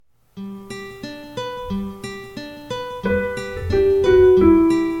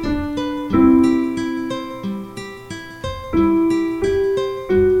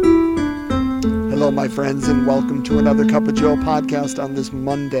friends, and welcome to another Cup of Joe podcast on this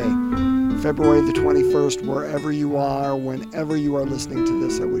Monday, February the 21st. Wherever you are, whenever you are listening to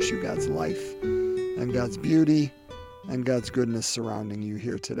this, I wish you God's life and God's beauty and God's goodness surrounding you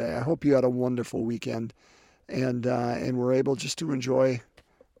here today. I hope you had a wonderful weekend and were able just to enjoy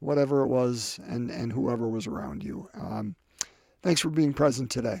whatever it was and whoever was around you. Thanks for being present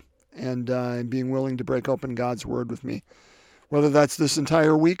today and being willing to break open God's Word with me. Whether that's this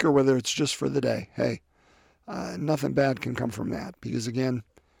entire week or whether it's just for the day, hey, nothing bad can come from that because, again,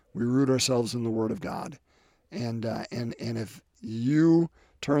 we root ourselves in the Word of God. And if you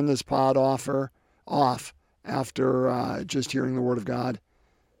turn this pod off after just hearing the Word of God,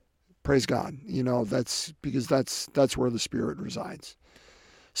 praise God. You know, that's because that's where the Spirit resides.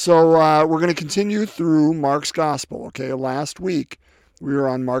 So we're going to continue through Mark's Gospel. Okay, last week we were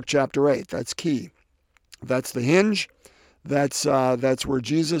on Mark chapter 8. That's key. That's the hinge. That's where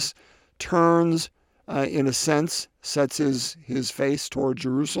Jesus turns, in a sense, sets his face toward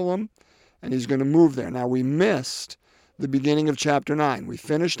Jerusalem, and he's going to move there. Now, we missed the beginning of chapter 9. We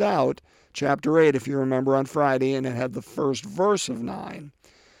finished out chapter 8, if you remember, on Friday, and it had the first verse of 9.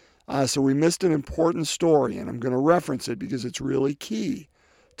 So we missed an important story, and I'm going to reference it because it's really key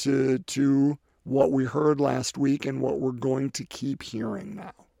to what we heard last week and what we're going to keep hearing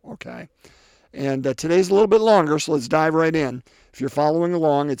now, okay? And today's a little bit longer, so let's dive right in. If you're following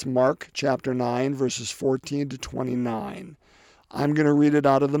along, it's Mark chapter 9, verses 14 to 29. I'm going to read it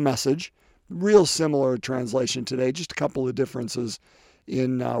out of the Message. Real similar translation today, just a couple of differences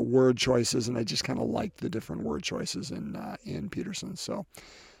in word choices, and I just kind of like the different word choices in Peterson. So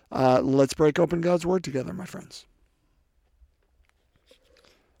let's break open God's Word together, my friends.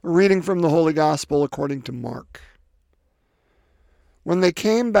 A reading from the Holy Gospel according to Mark. When they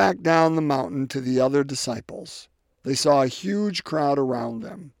came back down the mountain to the other disciples, they saw a huge crowd around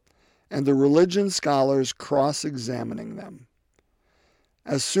them, and the religion scholars cross-examining them.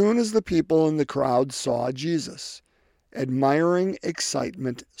 As soon as the people in the crowd saw Jesus, admiring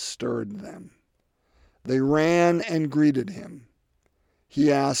excitement stirred them. They ran and greeted him.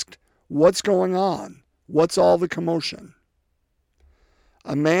 He asked, "What's going on? What's all the commotion?"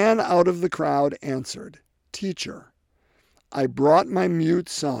 A man out of the crowd answered, "Teacher, I brought my mute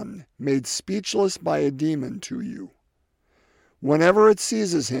son, made speechless by a demon, to you. Whenever it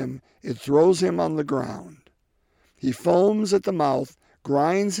seizes him, it throws him on the ground. He foams at the mouth,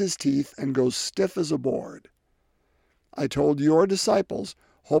 grinds his teeth, and goes stiff as a board. I told your disciples,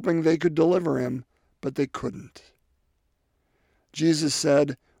 hoping they could deliver him, but they couldn't." Jesus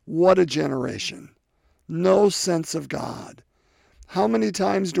said, "What a generation! No sense of God. How many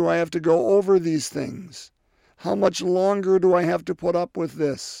times do I have to go over these things? How much longer do I have to put up with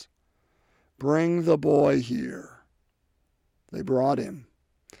this? Bring the boy here." They brought him.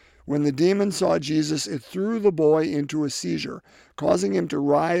 When the demon saw Jesus, it threw the boy into a seizure, causing him to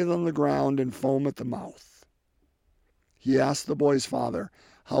writhe on the ground and foam at the mouth. He asked the boy's father,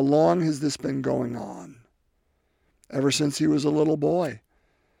 "How long has this been going on?" "Ever since he was a little boy.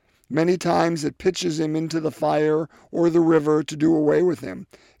 Many times it pitches him into the fire or the river to do away with him.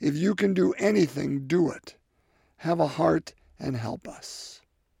 If you can do anything, do it. Have a heart and help us."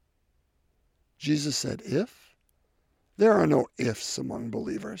 Jesus said, "If?" There are no ifs among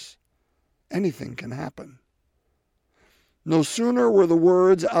believers. Anything can happen. No sooner were the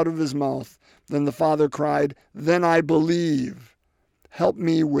words out of his mouth than the father cried, "Then I believe. Help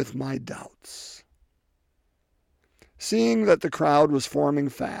me with my doubts." Seeing that the crowd was forming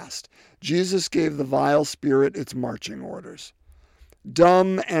fast, Jesus gave the vile spirit its marching orders.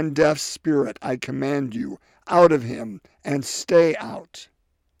 "Dumb and deaf spirit, I command you, out of him, and stay out."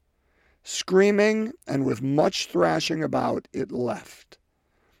 Screaming and with much thrashing about, it left.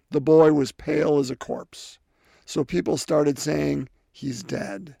 The boy was pale as a corpse, so people started saying, "He's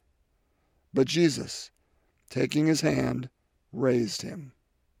dead." But Jesus, taking his hand, raised him.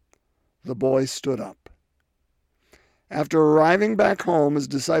 The boy stood up. After arriving back home, his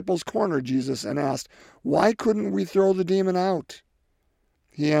disciples cornered Jesus and asked, "Why couldn't we throw the demon out?"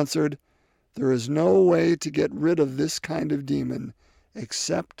 He answered, "There is no way to get rid of this kind of demon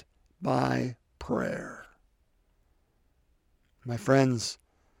except by prayer." My friends,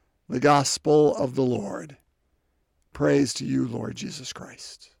 the gospel of the Lord. Praise to you, Lord Jesus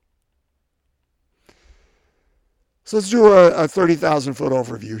Christ. So let's do a 30,000-foot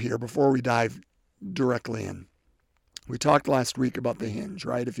overview here before we dive directly in. We talked last week about the hinge,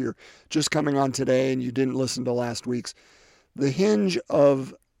 right? If you're just coming on today and you didn't listen to last week's, the hinge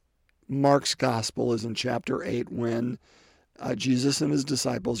of Mark's gospel is in chapter 8 when Jesus and his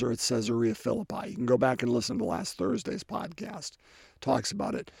disciples are at Caesarea Philippi. You can go back and listen to last Thursday's podcast. Talks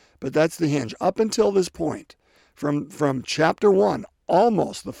about it. But that's the hinge. Up until this point, from chapter 1,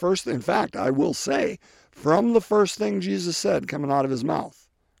 almost the first, in fact, I will say, from the first thing Jesus said coming out of his mouth,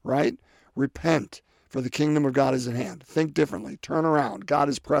 right? Repent, for the kingdom of God is at hand. Think differently. Turn around. God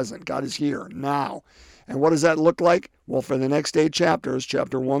is present. God is here now. And what does that look like? Well, for the next 8 chapters,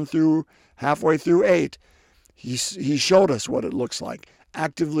 chapter 1 through halfway through 8, he showed us what it looks like,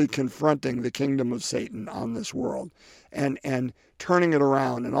 actively confronting the kingdom of Satan on this world and turning it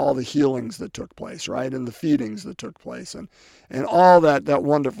around, and all the healings that took place, right? And the feedings that took place, and all that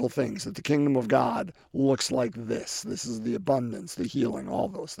wonderful things, that the kingdom of God looks like this. This is the abundance, the healing, all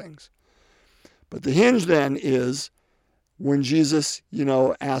those things. But the hinge then is when Jesus,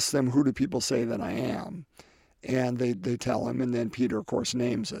 asks them, who do people say that I am? And they tell him, and then Peter, of course,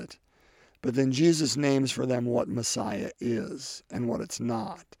 names it. But then Jesus names for them what Messiah is and what it's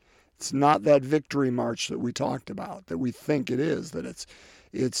not. It's not that victory march that we talked about, that we think it is, that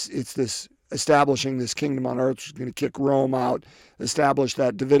it's this establishing this kingdom on earth, is going to kick Rome out, establish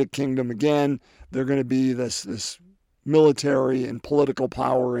that Davidic kingdom again. They're going to be this military and political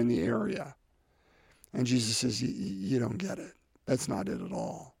power in the area. And Jesus says, you don't get it. That's not it at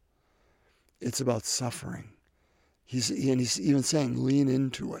all. It's about suffering. He's even saying, lean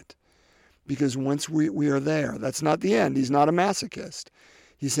into it. Because once we are there, that's not the end. He's not a masochist.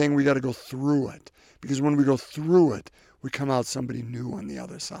 He's saying we got to go through it. Because when we go through it, we come out somebody new on the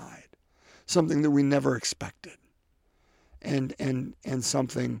other side. Something that we never expected. And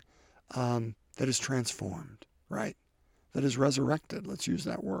something that is transformed, right? That is resurrected. Let's use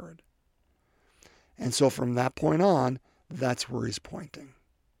that word. And so from that point on, that's where he's pointing.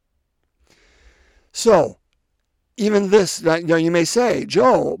 So, even this, you may say,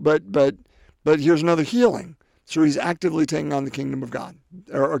 Joe, but here's another healing. So he's actively taking on the kingdom of God,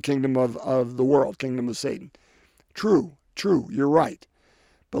 or kingdom of the world, kingdom of Satan. True, you're right.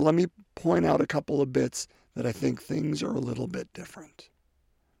 But let me point out a couple of bits that I think things are a little bit different.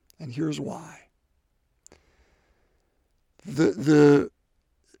 And here's why. The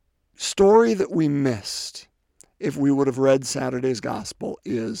story that we missed, if we would have read Saturday's gospel,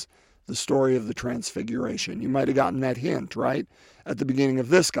 is the story of the transfiguration. You might have gotten that hint, right, at the beginning of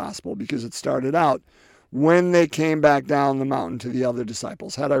this gospel, because it started out when they came back down the mountain to the other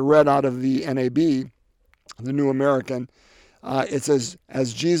disciples. Had I read out of the NAB, the New American, it says,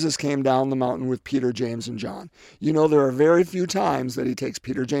 as Jesus came down the mountain with Peter, James, and John. There are very few times that he takes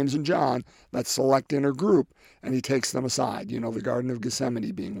Peter, James, and John, that select inner group, and he takes them aside. The Garden of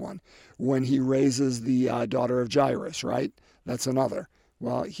Gethsemane being one. When he raises the daughter of Jairus, right? That's another.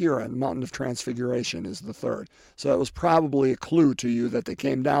 Well, here on the Mountain of Transfiguration is the third. So that was probably a clue to you that they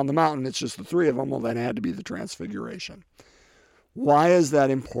came down the mountain. It's just the three of them. Well, that had to be the Transfiguration. Why is that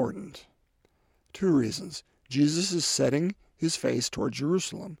important? 2 reasons. Jesus is setting his face toward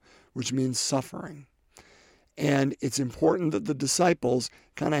Jerusalem, which means suffering. And it's important that the disciples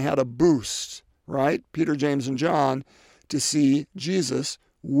kind of had a boost, right? Peter, James, and John, to see Jesus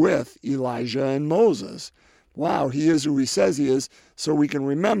with Elijah and Moses. Wow, he is who he says he is, so we can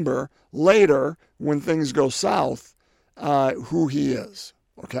remember later when things go south who he is,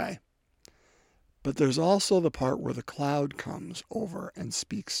 okay? But there's also the part where the cloud comes over and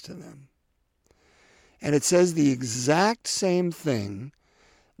speaks to them. And it says the exact same thing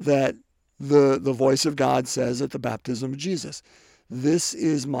that the voice of God says at the baptism of Jesus. This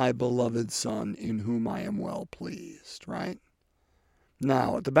is my beloved Son in whom I am well pleased, right?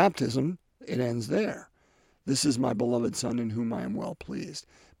 Now, at the baptism, it ends there. This is my beloved Son in whom I am well pleased.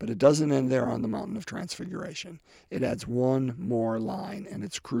 But it doesn't end there on the Mountain of Transfiguration. It adds one more line, and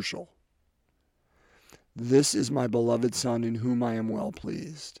it's crucial. This is my beloved Son in whom I am well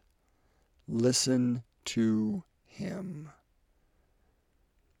pleased. Listen to him.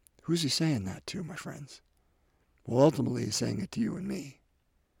 Who's he saying that to, my friends? Well, ultimately, he's saying it to you and me.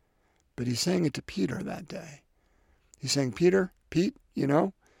 But he's saying it to Peter that day. He's saying, Pete,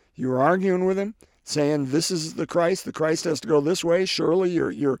 you were arguing with him, saying this is the Christ has to go this way. Surely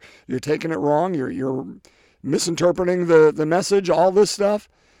you're taking it wrong. You're misinterpreting the message, all this stuff.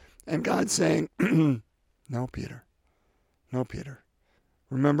 And God's saying, no, Peter.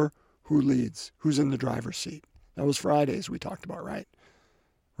 Remember who leads, who's in the driver's seat. That was Fridays we talked about, right?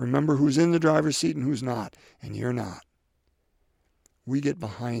 Remember who's in the driver's seat and who's not, and you're not. We get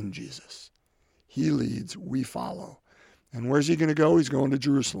behind Jesus. He leads, we follow. And where's he going to go? He's going to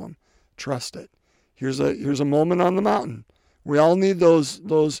Jerusalem. Trust it. Here's a moment on the mountain. We all need those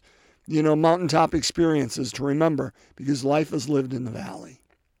mountaintop experiences to remember, because life is lived in the valley.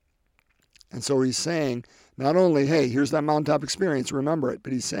 And so he's saying Not only, hey, here's that mountaintop experience, remember it,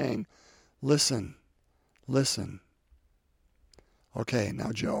 but he's saying, listen, listen. Okay,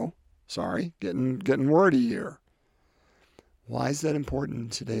 now Joe, sorry, getting wordy here. Why is that important in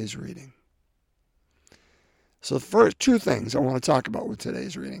today's reading? So first, two things I want to talk about with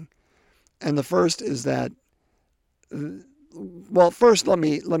today's reading. And the first is that, well, first let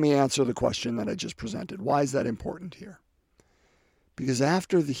me answer the question that I just presented. Why is that important here? Because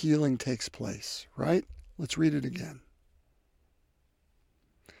after the healing takes place, right? Let's read it again.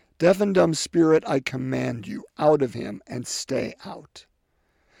 Deaf and dumb spirit, I command you out of him and stay out.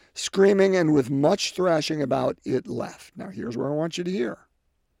 Screaming and with much thrashing about, it left. Now here's where I want you to hear.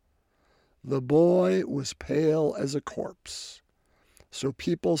 The boy was pale as a corpse. So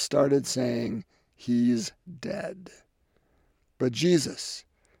people started saying, he's dead. But Jesus,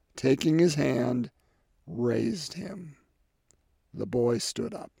 taking his hand, raised him. The boy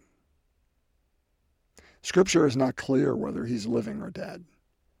stood up. Scripture is not clear whether he's living or dead.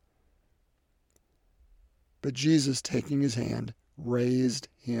 But Jesus, taking his hand, raised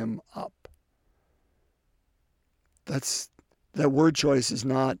him up. That word choice is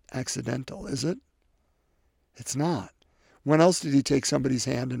not accidental, is it? It's not. When else did he take somebody's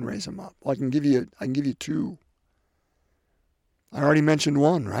hand and raise him up? Well, I can give you two. I already mentioned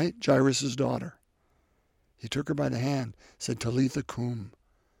one, right? Jairus' daughter. He took her by the hand, said, Talitha cum.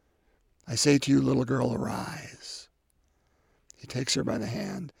 I say to you, little girl, arise. He takes her by the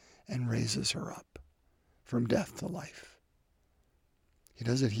hand and raises her up from death to life. He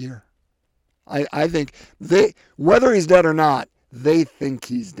does it here. I think whether he's dead or not, they think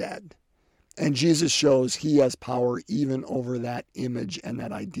he's dead. And Jesus shows he has power even over that image and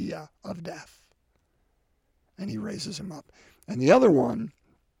that idea of death. And he raises him up. And the other one,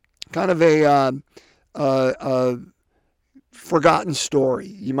 kind of a forgotten story.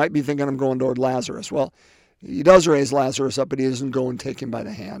 You might be thinking I'm going toward Lazarus. Well, he does raise Lazarus up, but he doesn't go and take him by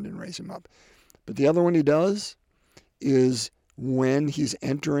the hand and raise him up. But the other one he does is when he's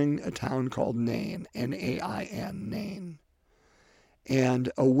entering a town called Nain, N-A-I-N, Nain.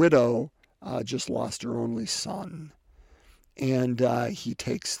 And a widow just lost her only son. And he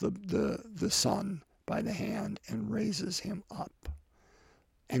takes the son by the hand and raises him up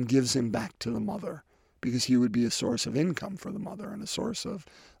and gives him back to the mother, because he would be a source of income for the mother and a source of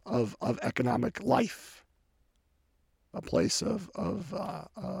economic life, a place of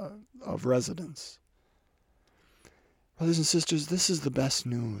residence. Brothers and sisters, this is the best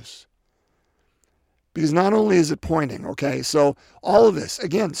news. Because not only is it pointing, okay, so all of this,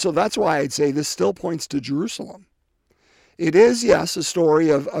 again, so that's why I'd say this still points to Jerusalem. It is, yes, a story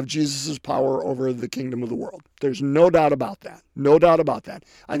of Jesus' power over the kingdom of the world. There's no doubt about that. No doubt about that.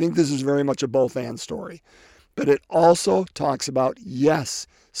 I think this is very much a both-and story. But it also talks about, yes,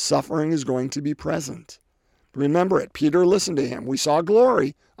 suffering is going to be present. Remember it. Peter listened to him. We saw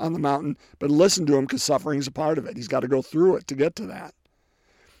glory on the mountain, but listen to him because suffering is a part of it. He's got to go through it to get to that.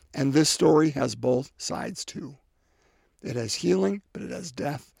 And this story has both sides too. It has healing, but it has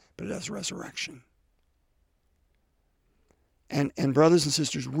death, but it has resurrection. And brothers and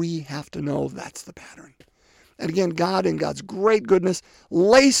sisters, we have to know that's the pattern. And again, God in God's great goodness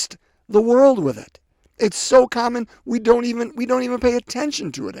laced the world with it. It's so common we don't even pay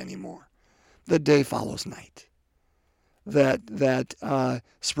attention to it anymore. That day follows night. That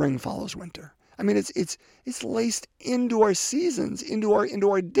spring follows winter. I mean, it's laced into our seasons, into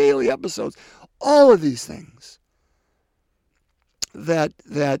our daily episodes. All of these things. That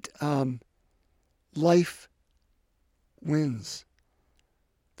life wins.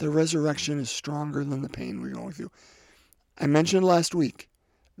 The resurrection is stronger than the pain we're going through. I mentioned last week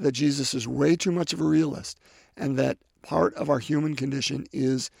that Jesus is way too much of a realist, and that part of our human condition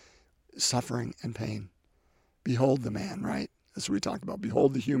is suffering and pain. Behold the man, right? That's what we talked about.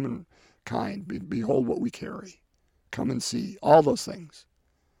 Behold the human kind. Behold what we carry. Come and see. All those things.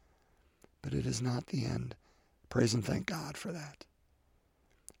 But it is not the end. Praise and thank God for that.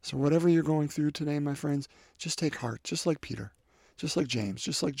 So whatever you're going through today, my friends, just take heart, just like Peter, just like James,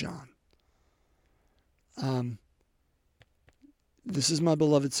 just like John. This is my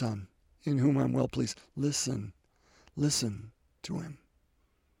beloved Son, in whom I'm well pleased. Listen to him.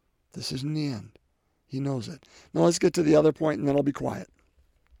 This isn't the end. He knows it. Now let's get to the other point, and then I'll be quiet.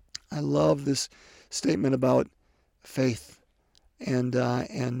 I love this statement about faith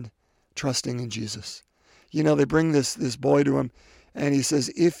and trusting in Jesus. You know, they bring this boy to him, and he says,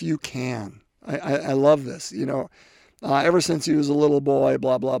 if you can. I love this. You know, ever since he was a little boy,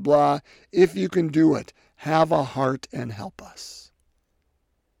 blah, blah, blah. If you can do it, have a heart and help us.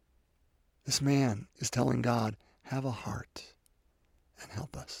 This man is telling God, have a heart and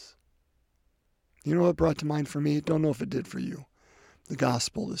help us. You know what it brought to mind for me? Don't know if it did for you. The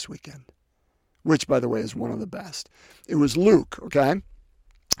gospel this weekend, which, by the way, is one of the best. It was Luke, okay?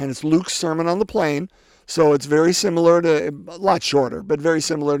 And it's Luke's Sermon on the Plain. So it's very similar to, a lot shorter, but very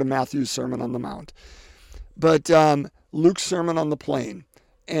similar to Matthew's Sermon on the Mount. But Luke's Sermon on the Plain.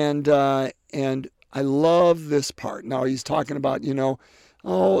 And I love this part. Now he's talking about,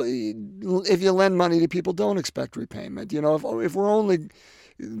 if you lend money to people, don't expect repayment. If we're only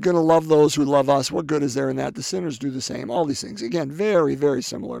going to love those who love us, what good is there in that? The sinners do the same. All these things. Again, very, very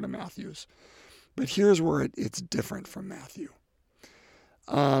similar to Matthew's. But here's where it's different from Matthew.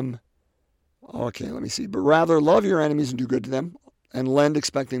 Okay, let me see. But rather love your enemies and do good to them, and lend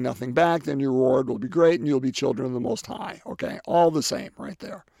expecting nothing back. Then your reward will be great, and you'll be children of the Most High. Okay, all the same right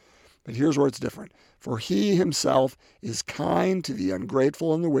there. But here's where it's different. For he himself is kind to the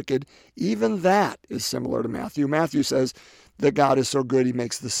ungrateful and the wicked. Even that is similar to Matthew. Matthew says that God is so good he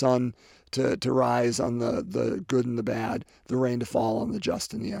makes the sun to rise on the good and the bad, the rain to fall on the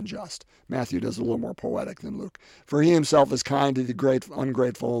just and the unjust. Matthew does a little more poetic than Luke. For he himself is kind to the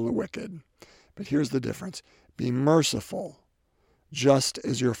ungrateful and the wicked. But here's the difference. Be merciful, just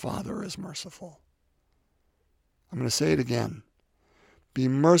as your Father is merciful. I'm going to say it again. Be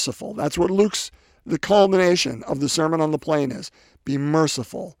merciful. That's what the culmination of the Sermon on the Plain is. Be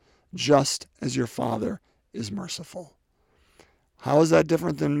merciful, just as your Father is merciful. How is that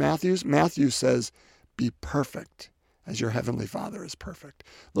different than Matthew's? Matthew says, be perfect as your heavenly Father is perfect.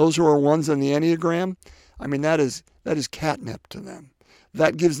 Those who are ones in the Enneagram, that is catnip to them.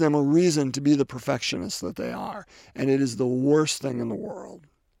 That gives them a reason to be the perfectionists that they are. And it is the worst thing in the world.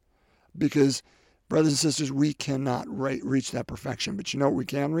 Because, brothers and sisters, we cannot reach that perfection. But you know what we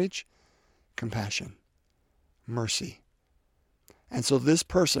can reach? Compassion. Mercy. And so this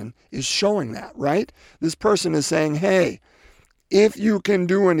person is showing that, right? This person is saying, hey, if you can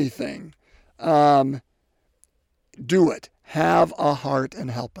do anything, do it. Have a heart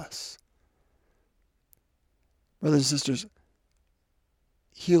and help us. Brothers and sisters,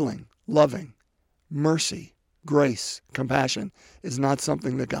 healing, loving, mercy, grace, compassion is not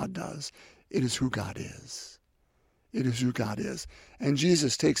something that God does. It is who God is. It is who God is. And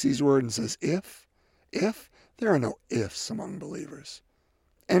Jesus takes these words and says, if, there are no ifs among believers.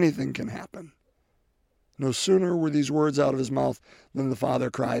 Anything can happen. No sooner were these words out of his mouth than the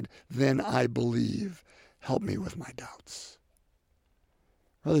Father cried, then I believe. Help me with my doubts.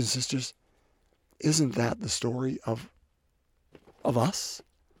 Brothers and sisters, isn't that the story of us?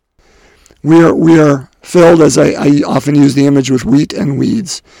 We are filled, as I often use the image, with wheat and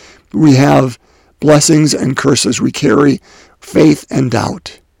weeds. We have blessings and curses. We carry faith and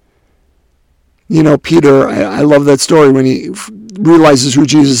doubt. Peter, I love that story when he realizes who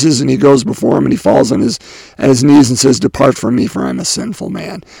Jesus is and he goes before him and he falls on at his knees and says, depart from me, for I'm a sinful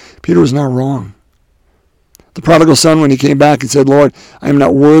man. Peter was not wrong. The prodigal son, when he came back and said, Lord, I am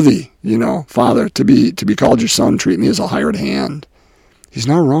not worthy, Father, to be called your son. Treat me as a hired hand. He's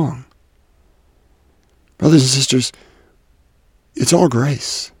not wrong. Brothers and sisters, it's all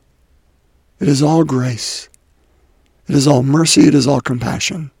grace. It is all grace. It is all mercy. It is all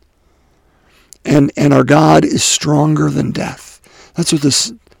compassion. And our God is stronger than death. That's what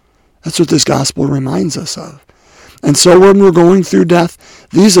this gospel reminds us of. And so when we're going through death,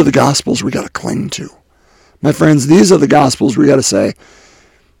 these are the gospels we got to cling to. My friends, these are the gospels we got to say,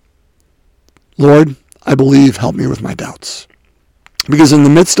 Lord, I believe, help me with my doubts. Because in the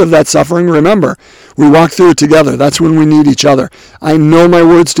midst of that suffering, remember, we walk through it together. That's when we need each other. I know my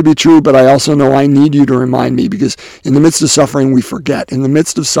words to be true, but I also know I need you to remind me, because in the midst of suffering, we forget. In the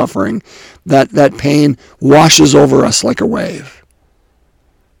midst of suffering, that pain washes over us like a wave.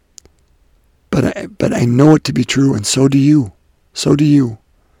 But I know it to be true, and so do you. So do you.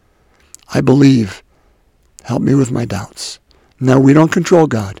 I believe. Help me with my doubts. Now, we don't control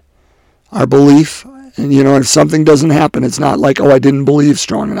God. Our belief, and if something doesn't happen, it's not like, I didn't believe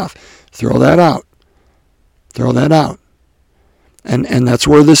strong enough. Throw that out. Throw that out. And that's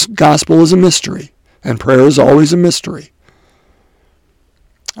where this gospel is a mystery. And prayer is always a mystery.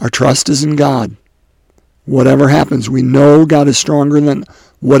 Our trust is in God. Whatever happens, we know God is stronger than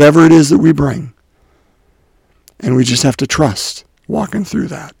whatever it is that we bring. And we just have to trust, walking through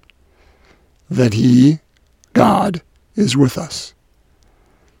that He, God, is with us.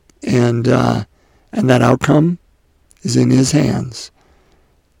 And that outcome is in His hands.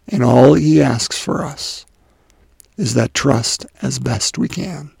 And all He asks for us is that trust as best we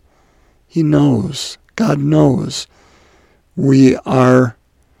can. He knows, God knows, we are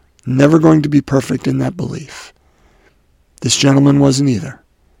never going to be perfect in that belief. This gentleman wasn't either.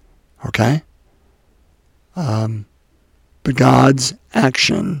 Okay? But God's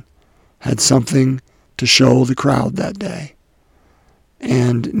action had something to show the crowd that day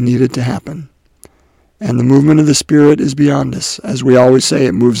and needed to happen. And the movement of the Spirit is beyond us. As we always say,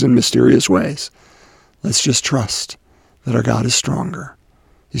 it moves in mysterious ways. Let's just trust that our God is stronger.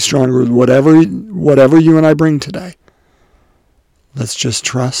 He's stronger with whatever you and I bring today. Let's just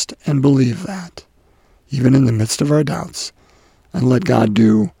trust and believe that, even in the midst of our doubts, and let God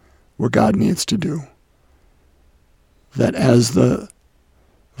do what God needs to do. That as the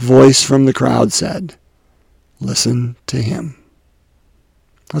voice from the crowd said, listen to him.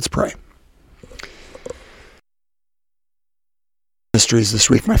 Let's pray. Mysteries this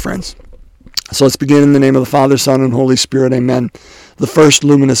week, my friends. So let's begin in the name of the Father, Son, and Holy Spirit. Amen. The first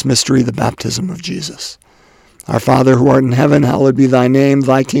luminous mystery, the baptism of Jesus. Our Father, who art in heaven, hallowed be thy name.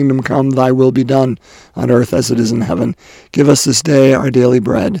 Thy kingdom come, thy will be done, on earth as it is in heaven. Give us this day our daily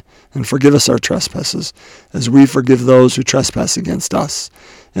bread, and forgive us our trespasses, as we forgive those who trespass against us.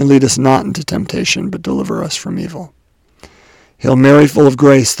 And lead us not into temptation, but deliver us from evil. Hail Mary, full of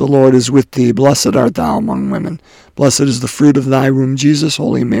grace, the Lord is with thee. Blessed art thou among women. Blessed is the fruit of thy womb, Jesus.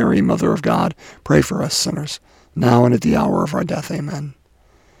 Holy Mary, Mother of God, pray for us sinners, now and at the hour of our death. Amen.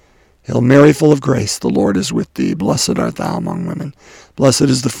 Hail Mary, full of grace, the Lord is with thee. Blessed art thou among women. Blessed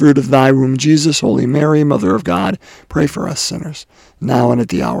is the fruit of thy womb, Jesus. Holy Mary, Mother of God, pray for us sinners, now and at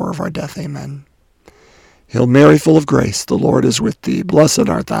the hour of our death. Amen. Hail Mary, full of grace, the Lord is with thee. Blessed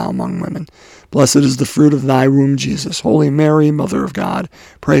art thou among women. Blessed is the fruit of thy womb, Jesus. Holy Mary, Mother of God,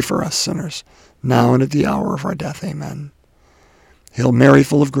 pray for us sinners, now and at the hour of our death. Amen. Hail Mary,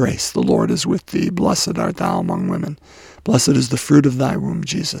 full of grace, the Lord is with thee. Blessed art thou among women. Blessed is the fruit of thy womb,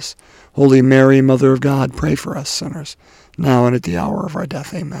 Jesus. Holy Mary, Mother of God, pray for us sinners, now and at the hour of our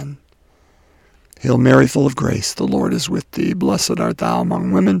death. Amen. Hail Mary, full of grace, the Lord is with thee. Blessed art thou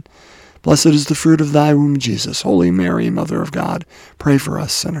among women. Blessed is the fruit of thy womb, Jesus. Holy Mary, Mother of God, pray for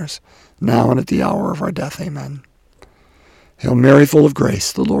us sinners, now and at the hour of our death. Amen. Hail Mary, full of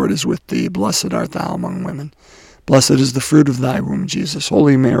grace, the Lord is with thee. Blessed art thou among women. Blessed is the fruit of thy womb, Jesus.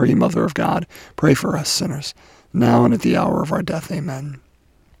 Holy Mary, Mother of God, pray for us sinners, now and at the hour of our death. Amen.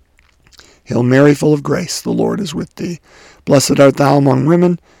 Hail Mary, full of grace, the Lord is with thee. Blessed art thou among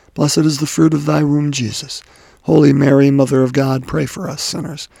women. Blessed is the fruit of thy womb, Jesus. Holy Mary, Mother of God, pray for us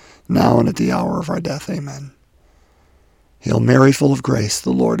sinners, now and at the hour of our death. Amen. Hail Mary, full of grace, the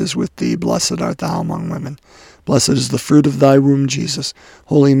Lord is with thee. Blessed art thou among women. Blessed is the fruit of thy womb, Jesus.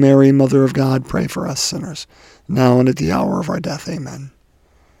 Holy Mary, Mother of God, pray for us sinners, now and at the hour of our death. Amen.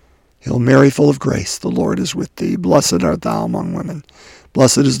 Hail Mary, full of grace, the Lord is with thee. Blessed art thou among women.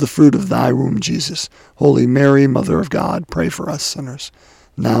 Blessed is the fruit of thy womb, Jesus. Holy Mary, Mother of God, pray for us sinners,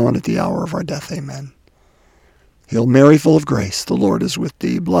 now and at the hour of our death. Amen. Hail Mary, full of grace, the Lord is with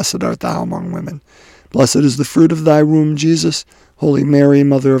thee. Blessed art thou among women. Blessed is the fruit of thy womb, Jesus. Holy Mary,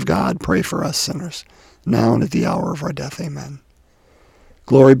 Mother of God, pray for us sinners, now and at the hour of our death. Amen.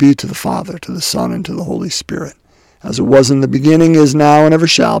 Glory be to the Father, to the Son, and to the Holy Spirit, as it was in the beginning, is now, and ever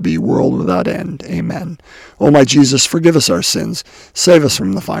shall be, world without end. Amen. O my Jesus, forgive us our sins, save us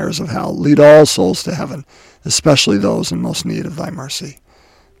from the fires of hell, lead all souls to heaven, especially those in most need of thy mercy.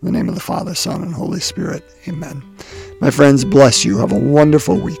 In the name of the Father, Son, and Holy Spirit. Amen. My friends, bless you. Have a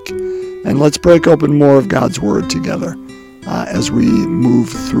wonderful week. And let's break open more of God's Word together as we move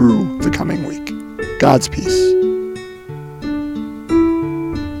through the coming week. God's peace.